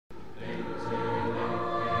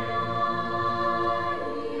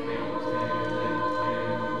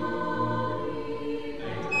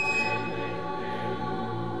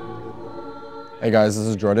Hey guys, this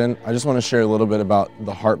is Jordan. I just want to share a little bit about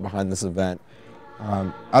the heart behind this event.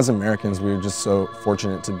 As Americans, we were just so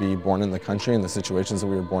fortunate to be born in the country and the situations that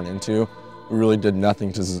we were born into. We really did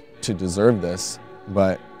nothing to deserve this,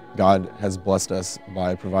 but God has blessed us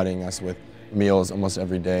by providing us with meals almost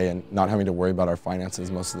every day and not having to worry about our finances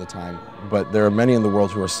most of the time. But there are many in the world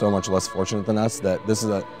who are so much less fortunate than us that this is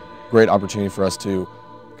a great opportunity for us to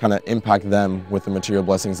kind of impact them with the material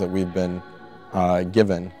blessings that we've been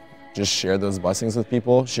given. Just share those blessings with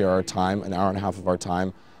people, share our time, an hour and a half of our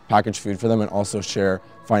time, package food for them, and also share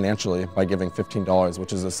financially by giving $15,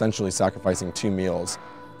 which is essentially sacrificing 2 meals.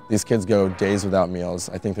 These kids go days without meals.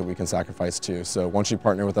 I think that we can sacrifice 2. So won't you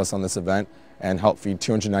partner with us on this event and help feed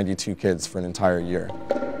 292 kids for an entire year?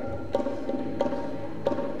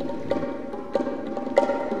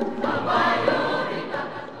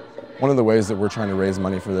 One of the ways that we're trying to raise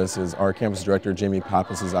money for this is our campus director, Jamie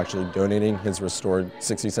Pappas, is actually donating his restored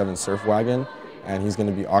 67 surf wagon, and he's going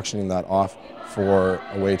to be auctioning that off for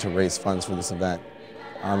a way to raise funds for this event.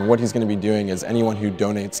 What he's going to be doing is anyone who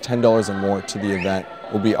donates $10 or more to the event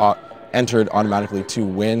will be entered automatically to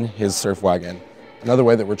win his surf wagon. Another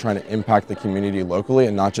way that we're trying to impact the community locally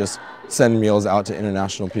and not just send meals out to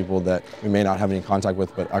international people that we may not have any contact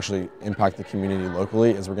with, but actually impact the community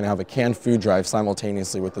locally, is we're going to have a canned food drive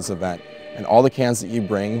simultaneously with this event. And all the cans that you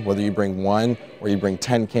bring, whether you bring 1 or you bring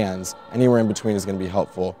 10 cans, anywhere in between is going to be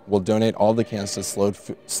helpful. We'll donate all the cans to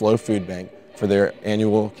Slow Food Bank for their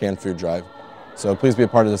annual canned food drive. So please be a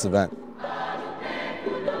part of this event.